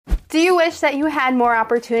Do you wish that you had more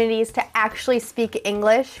opportunities to actually speak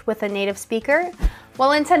English with a native speaker?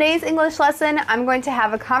 Well, in today's English lesson, I'm going to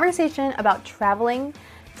have a conversation about traveling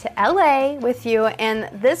to LA with you, and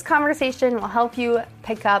this conversation will help you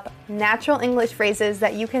pick up natural English phrases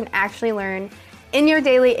that you can actually learn in your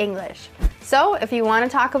daily English. So, if you want to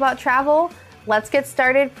talk about travel, let's get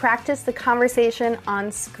started. Practice the conversation on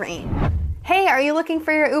screen. Hey, are you looking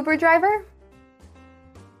for your Uber driver?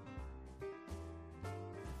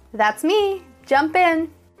 That's me. Jump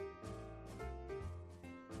in.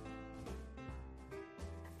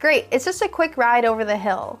 Great, it's just a quick ride over the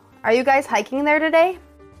hill. Are you guys hiking there today?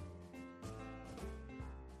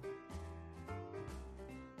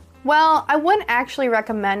 Well, I wouldn't actually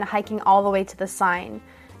recommend hiking all the way to the sign.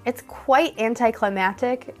 It's quite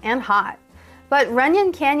anticlimactic and hot. But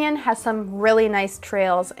Runyon Canyon has some really nice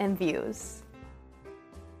trails and views.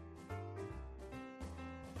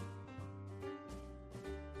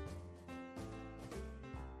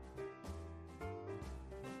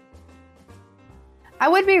 I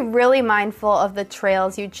would be really mindful of the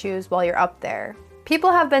trails you choose while you're up there. People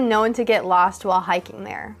have been known to get lost while hiking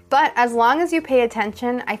there, but as long as you pay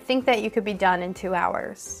attention, I think that you could be done in 2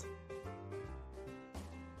 hours.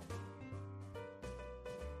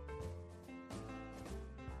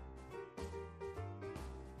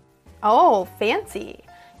 Oh, fancy.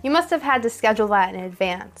 You must have had to schedule that in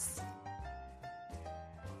advance.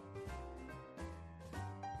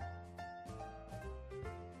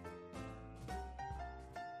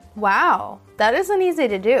 Wow, that isn't easy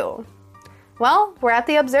to do. Well, we're at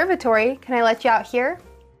the observatory. Can I let you out here?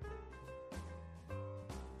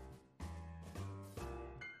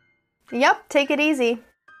 Yep, take it easy.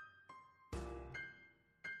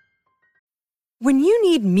 When you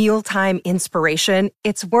need mealtime inspiration,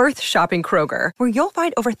 it's worth shopping Kroger, where you'll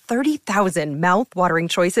find over 30,000 mouth-watering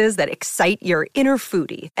choices that excite your inner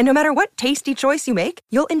foodie. And no matter what tasty choice you make,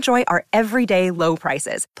 you'll enjoy our everyday low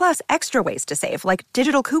prices, plus extra ways to save, like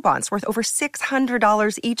digital coupons worth over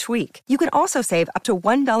 $600 each week. You can also save up to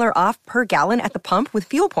 $1 off per gallon at the pump with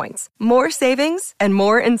fuel points. More savings and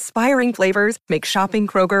more inspiring flavors make shopping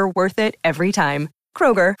Kroger worth it every time.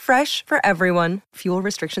 Kroger, fresh for everyone. Fuel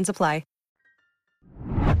restrictions apply.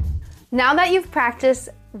 Now that you've practiced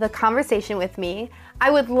the conversation with me,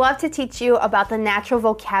 I would love to teach you about the natural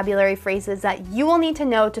vocabulary phrases that you will need to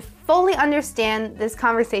know to fully understand this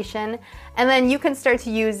conversation, and then you can start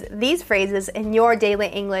to use these phrases in your daily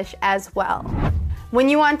English as well. When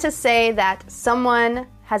you want to say that someone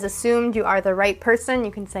has assumed you are the right person,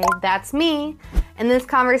 you can say, "That's me." In this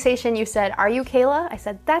conversation, you said, "Are you Kayla?" I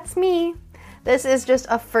said, "That's me." This is just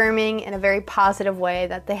affirming in a very positive way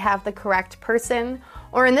that they have the correct person,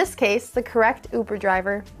 or in this case, the correct Uber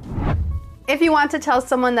driver. If you want to tell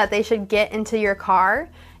someone that they should get into your car,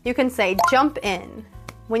 you can say jump in.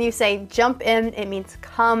 When you say jump in, it means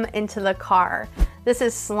come into the car. This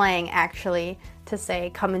is slang actually to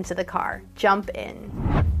say come into the car, jump in.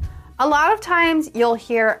 A lot of times you'll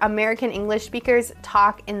hear American English speakers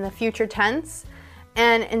talk in the future tense,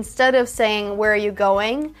 and instead of saying where are you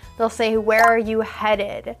going, they'll say where are you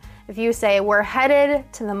headed. If you say we're headed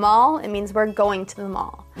to the mall, it means we're going to the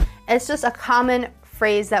mall. It's just a common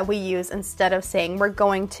phrase that we use instead of saying we're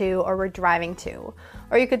going to or we're driving to.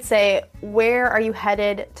 Or you could say where are you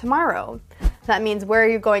headed tomorrow? That means where are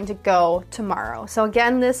you going to go tomorrow? So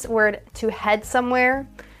again, this word to head somewhere,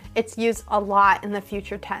 it's used a lot in the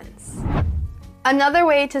future tense. Another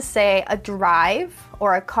way to say a drive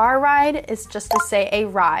or a car ride is just to say a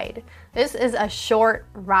ride. This is a short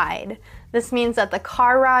ride. This means that the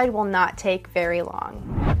car ride will not take very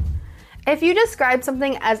long. If you describe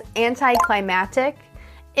something as anticlimactic,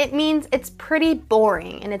 it means it's pretty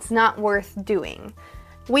boring and it's not worth doing.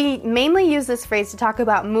 We mainly use this phrase to talk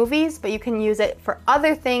about movies, but you can use it for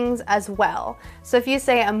other things as well. So if you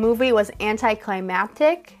say a movie was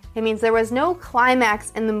anticlimactic, it means there was no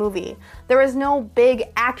climax in the movie. There was no big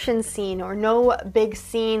action scene or no big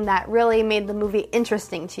scene that really made the movie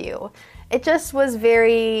interesting to you. It just was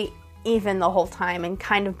very even the whole time and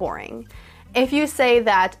kind of boring. If you say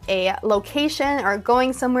that a location or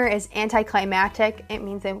going somewhere is anticlimactic, it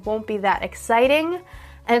means it won't be that exciting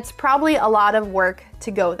and it's probably a lot of work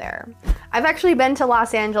to go there. I've actually been to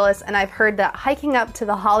Los Angeles and I've heard that hiking up to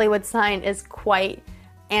the Hollywood sign is quite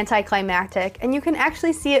anticlimactic, and you can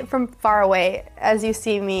actually see it from far away as you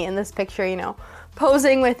see me in this picture,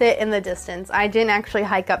 posing with it in the distance. I didn't actually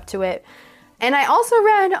hike up to it. And I also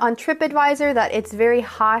read on TripAdvisor that it's very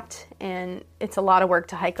hot and it's a lot of work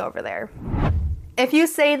to hike over there. If you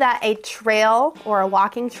say that a trail or a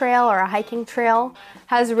walking trail or a hiking trail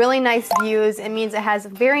has really nice views, it means it has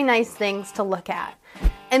very nice things to look at.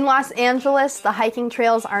 In Los Angeles, the hiking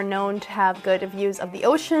trails are known to have good views of the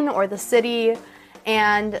ocean or the city,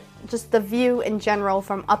 and just the view in general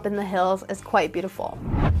from up in the hills is quite beautiful.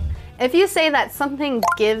 If you say that something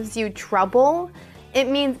gives you trouble, it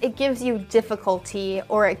means it gives you difficulty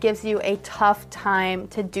or it gives you a tough time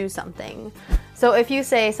to do something. So if you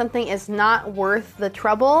say something is not worth the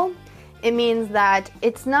trouble, it means that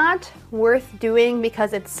it's not worth doing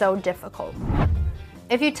because it's so difficult.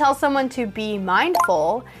 If you tell someone to be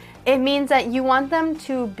mindful, it means that you want them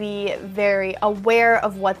to be very aware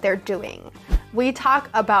of what they're doing. We talk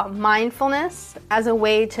about mindfulness as a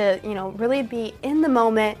way to, really be in the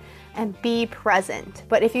moment and be present.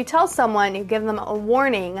 But if you tell someone, you give them a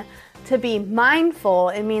warning to be mindful,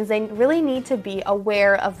 it means they really need to be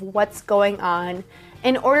aware of what's going on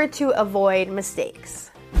in order to avoid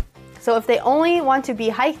mistakes. So if they only want to be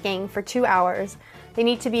hiking for 2 hours, they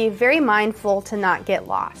need to be very mindful to not get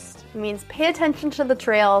lost. It means pay attention to the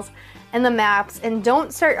trails and the maps and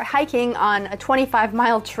don't start hiking on a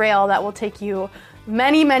 25-mile trail that will take you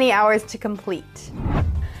many, many hours to complete.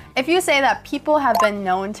 If you say that people have been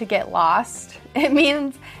known to get lost, it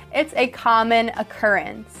means it's a common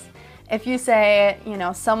occurrence. If you say,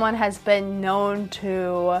 someone has been known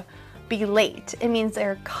to be late, it means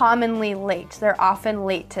they're commonly late. They're often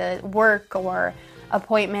late to work or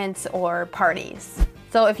appointments or parties.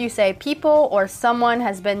 So if you say people or someone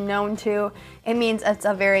has been known to, it means it's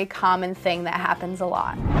a very common thing that happens a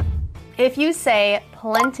lot. If you say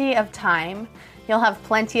plenty of time, you'll have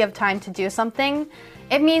plenty of time to do something,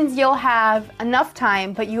 it means you'll have enough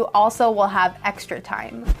time, but you also will have extra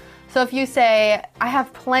time. So if you say, I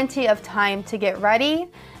have plenty of time to get ready,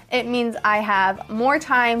 it means I have more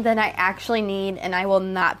time than I actually need and I will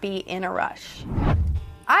not be in a rush.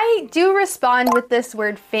 I do respond with this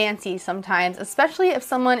word fancy sometimes, especially if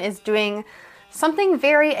someone is doing something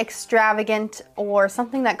very extravagant or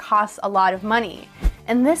something that costs a lot of money.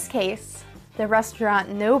 In this case, the restaurant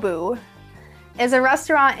Nobu is a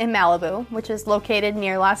restaurant in Malibu, which is located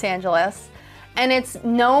near Los Angeles, and it's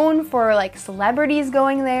known for celebrities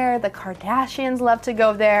going there. The Kardashians love to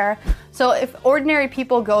go there. So if ordinary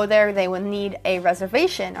people go there, they would need a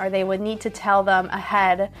reservation or they would need to tell them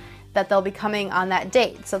ahead that they'll be coming on that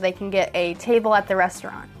date so they can get a table at the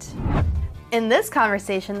restaurant. In this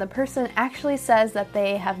conversation, the person actually says that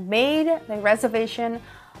they have made the reservation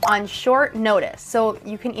on short notice. So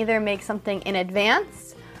you can either make something in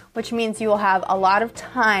advance, which means you will have a lot of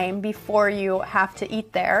time before you have to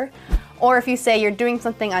eat there. Or if you say you're doing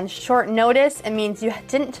something on short notice, it means you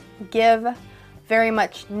didn't give very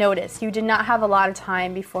much notice. You did not have a lot of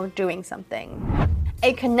time before doing something.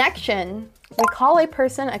 A connection, we call a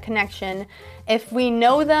person a connection if we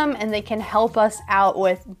know them and they can help us out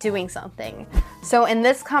with doing something. So in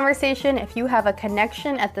this conversation, if you have a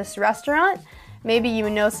connection at this restaurant, maybe you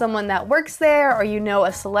know someone that works there or you know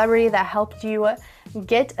a celebrity that helped you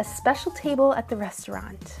get a special table at the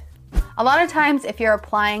restaurant. A lot of times if you're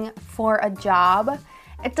applying for a job,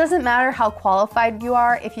 it doesn't matter how qualified you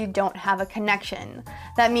are if you don't have a connection.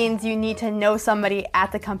 That means you need to know somebody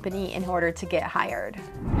at the company in order to get hired.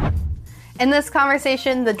 In this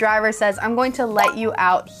conversation, the driver says, I'm going to let you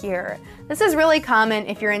out here. This is really common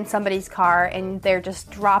if you're in somebody's car and they're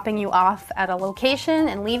just dropping you off at a location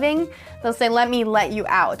and leaving. They'll say, let me let you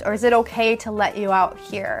out, or is it okay to let you out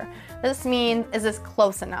here? This means, is this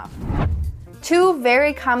close enough? Two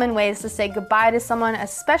very common ways to say goodbye to someone,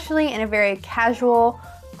 especially in a very casual,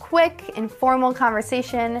 quick, informal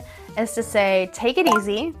conversation, is to say, take it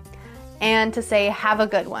easy, and to say, have a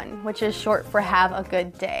good one, which is short for have a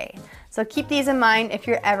good day. So keep these in mind if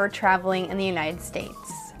you're ever traveling in the United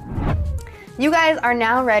States. You guys are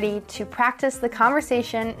now ready to practice the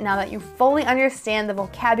conversation. Now that you fully understand the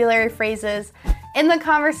vocabulary phrases in the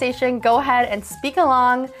conversation, go ahead and speak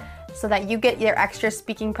along so that you get your extra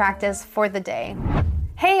speaking practice for the day.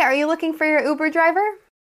 Hey, are you looking for your Uber driver?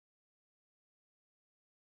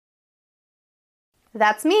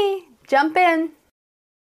 That's me. Jump in.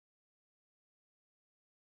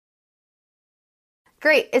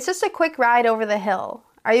 Great, it's just a quick ride over the hill.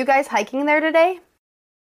 Are you guys hiking there today?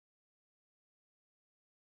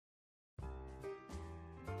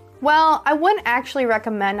 Well, I wouldn't actually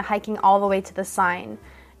recommend hiking all the way to the sign.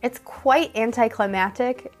 It's quite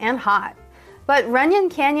anticlimactic and hot, but Runyon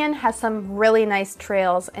Canyon has some really nice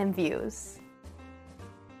trails and views.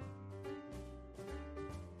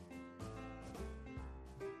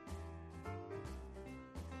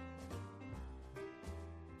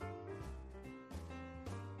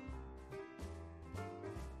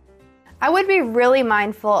 I would be really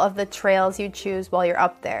mindful of the trails you choose while you're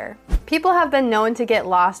up there. People have been known to get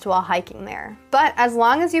lost while hiking there, but as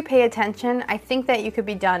long as you pay attention, I think that you could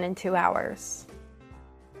be done in 2 hours.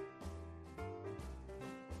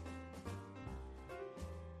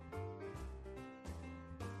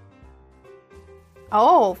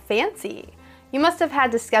 Oh, fancy. You must have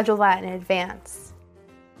had to schedule that in advance.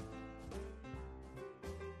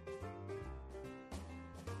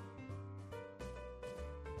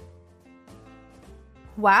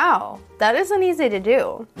 Wow, that isn't easy to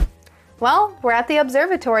do. Well, we're at the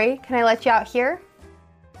observatory. Can I let you out here?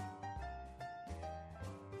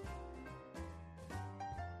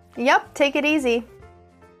 Yep, take it easy.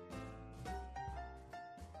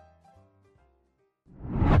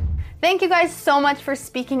 Thank you guys so much for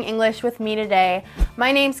speaking English with me today.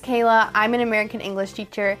 My name's Kayla. I'm an American English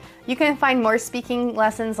teacher. You can find more speaking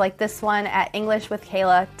lessons like this one at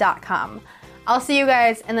englishwithkayla.com. I'll see you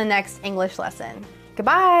guys in the next English lesson.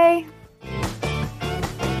 Goodbye!